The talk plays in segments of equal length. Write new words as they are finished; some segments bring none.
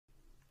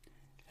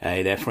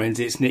Hey there, friends.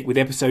 It's Nick with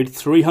episode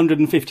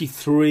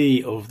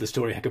 353 of the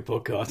Story Hacker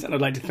podcast, and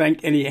I'd like to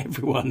thank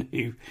everyone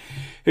who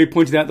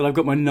pointed out that I've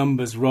got my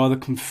numbers rather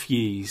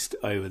confused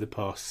over the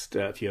past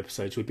few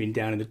episodes. We've been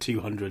down in the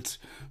 200s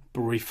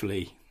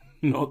briefly,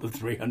 not the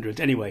 300s.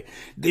 Anyway,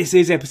 this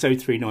is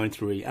episode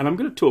 393, and I'm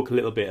going to talk a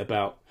little bit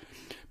about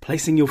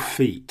placing your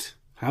feet,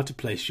 how to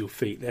place your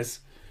feet.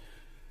 There's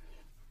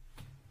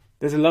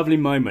a lovely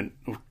moment,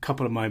 or a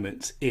couple of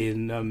moments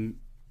in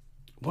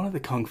one of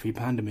the Kung Fu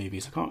Panda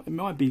movies. It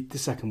might be the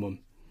second one,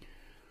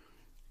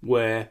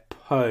 where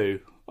Po,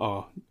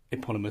 our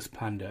eponymous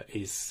panda,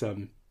 is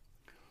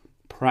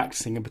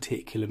practicing a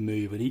particular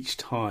move, and each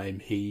time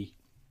he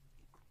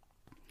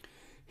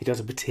does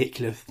a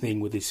particular thing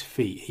with his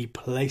feet. He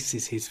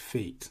places his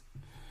feet,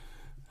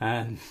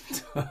 and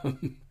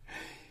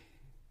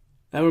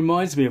that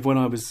reminds me of when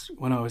I was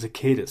a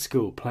kid at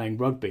school playing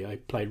rugby. I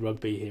played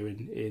rugby here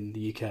in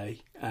the UK,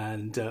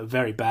 and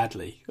very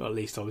badly. Or at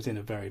least I was in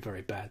a very,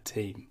 very bad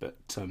team.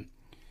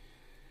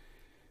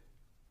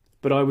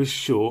 But I was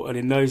short, and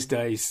in those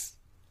days,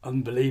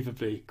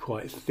 unbelievably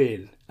quite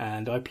thin.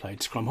 And I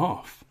played scrum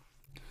half.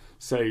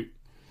 So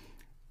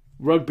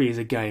rugby is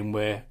a game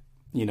where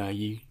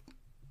you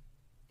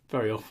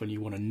very often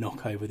you want to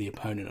knock over the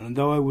opponent. And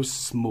though I was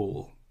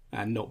small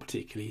and not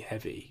particularly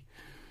heavy,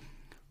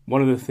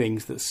 one of the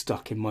things that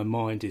stuck in my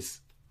mind is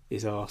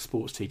our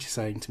sports teacher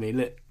saying to me,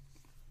 "Look,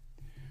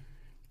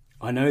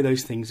 I know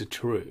those things are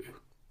true,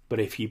 but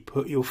if you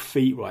put your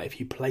feet right, if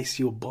you place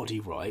your body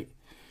right,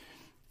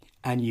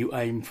 and you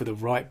aim for the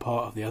right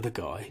part of the other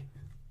guy,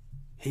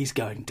 he's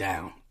going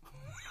down."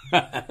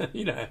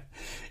 It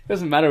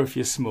doesn't matter if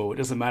you're small. It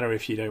doesn't matter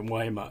if you don't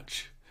weigh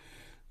much.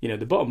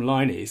 The bottom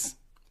line is,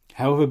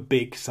 however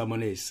big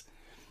someone is,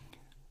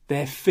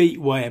 their feet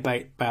weigh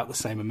about the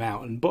same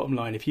amount. And bottom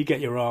line, if you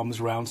get your arms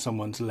around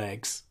someone's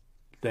legs,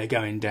 they're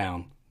going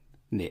down,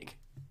 Nick,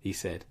 he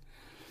said.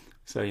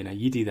 So,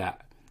 you do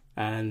that.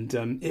 And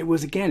it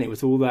was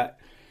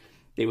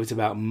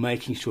about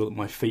making sure that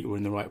my feet were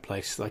in the right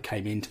place as I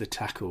came into the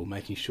tackle,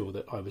 making sure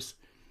that I was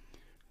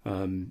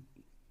on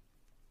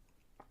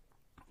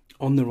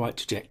the right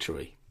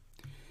trajectory.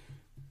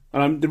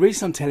 And the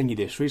reason I'm telling you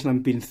this, the reason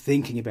I've been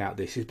thinking about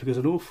this, is because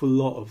an awful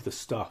lot of the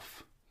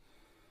stuff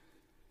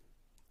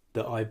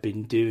that I've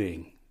been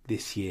doing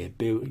this year,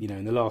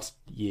 in the last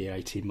year,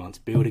 18 months,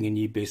 building a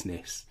new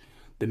business,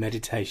 the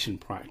meditation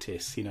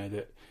practice,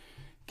 that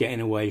getting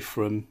away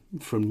from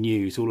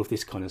news, all of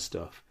this kind of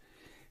stuff,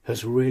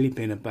 has really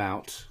been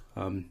about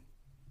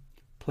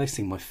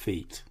placing my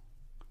feet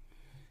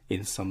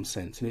in some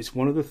sense. And it's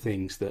one of the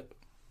things that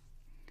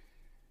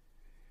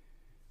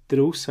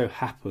also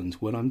happens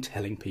when I'm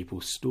telling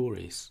people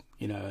stories,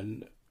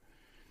 and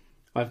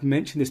I've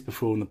mentioned this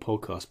before on the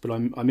podcast, but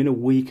I'm in a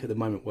week at the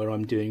moment where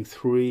I've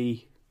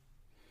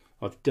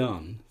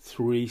done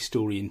three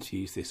story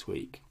interviews this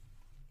week.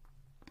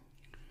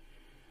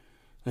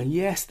 And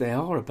yes, they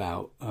are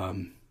about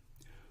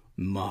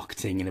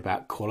marketing and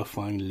about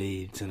qualifying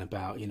leads and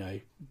about,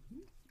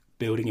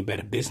 building a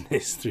better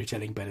business through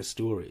telling better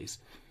stories.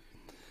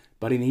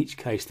 But in each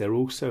case, they're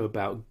also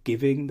about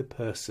giving the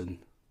person,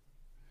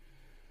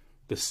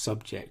 the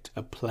subject,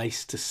 a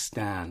place to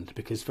stand.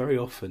 Because very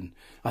often,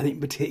 I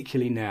think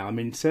particularly now,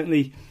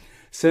 certainly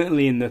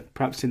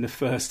perhaps in the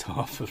first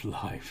half of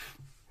life,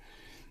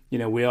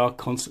 we are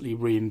constantly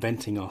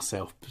reinventing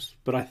ourselves.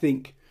 But I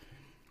think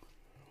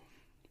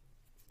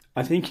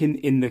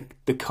in the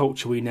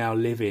culture we now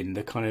live in,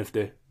 the kind of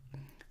the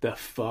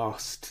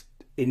fast,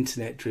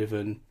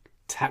 internet-driven,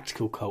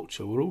 tactical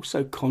culture, we're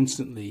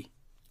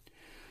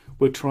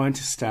trying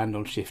to stand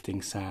on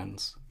shifting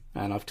sands.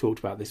 And I've talked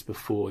about this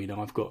before.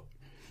 I've got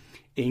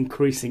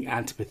increasing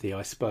antipathy,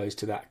 I suppose,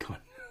 to that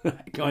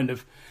kind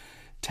of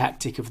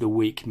tactic of the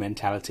week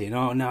mentality. And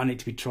now I need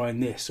to be trying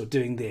this or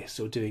doing this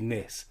or doing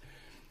this.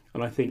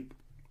 And I think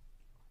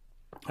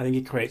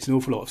it creates an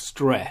awful lot of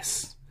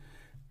stress,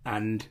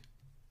 and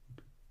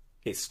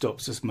it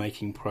stops us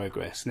making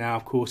progress. Now,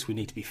 of course, we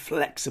need to be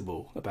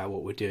flexible about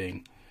what we're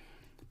doing,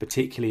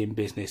 particularly in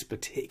business,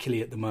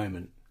 particularly at the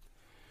moment.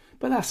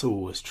 But that's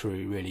always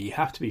true, really. You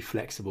have to be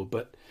flexible.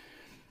 But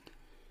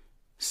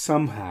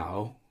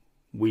somehow,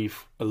 a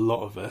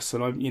lot of us,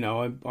 and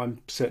I've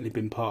certainly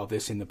been part of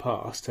this in the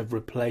past, have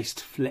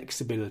replaced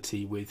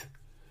flexibility with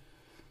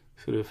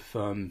sort of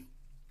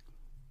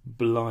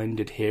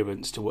blind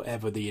adherence to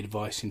whatever the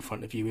advice in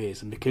front of you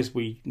is. And because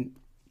we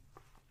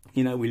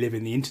live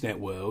in the internet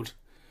world,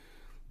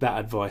 that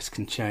advice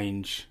can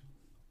change,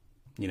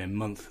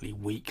 monthly,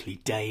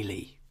 weekly,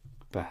 daily,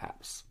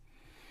 perhaps.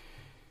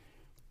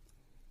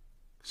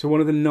 So one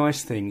of the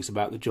nice things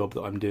about the job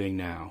that I'm doing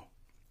now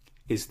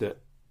is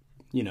that,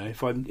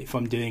 if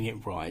I'm doing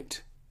it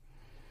right,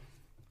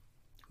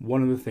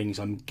 one of the things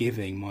I'm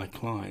giving my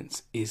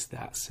clients is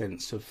that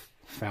sense of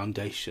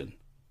foundation.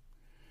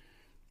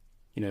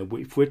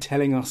 If we're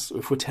telling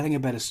a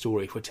better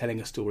story, if we're telling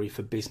a story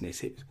for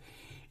business,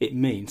 it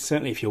means,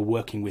 certainly if you're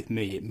working with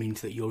me, it means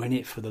that you're in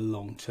it for the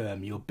long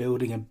term. You're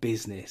building a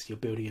business, you're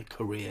building a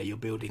career, you're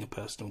building a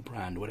personal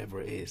brand,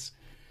 whatever it is.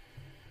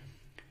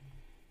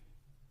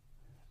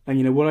 And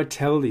you know, what I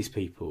tell these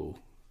people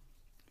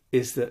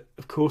is that,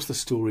 of course, the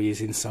story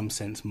is in some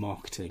sense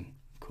marketing,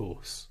 of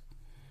course.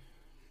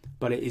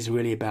 But it is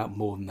really about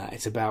more than that.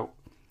 It's about,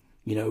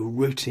 you know,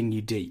 rooting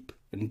you deep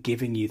and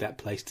giving you that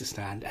place to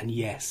stand. And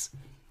yes,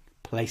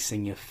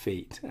 placing your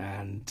feet.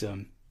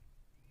 And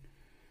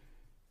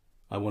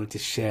I wanted to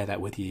share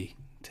that with you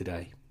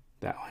today,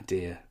 that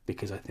idea,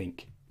 because I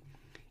think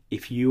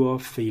if you are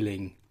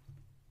feeling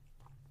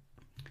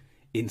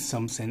in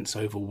some sense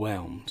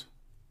overwhelmed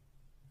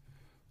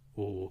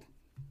or,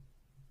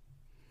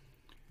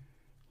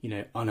 you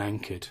know,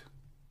 unanchored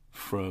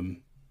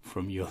from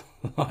your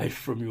life,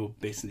 from your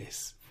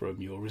business, from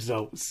your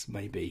results,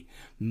 maybe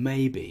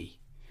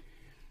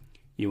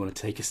you want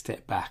to take a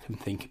step back and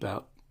think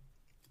about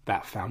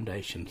that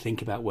foundation.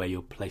 Think about where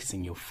you're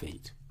placing your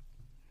feet.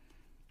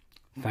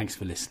 Thanks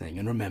for listening,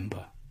 and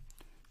remember,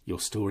 your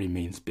story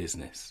means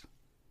business.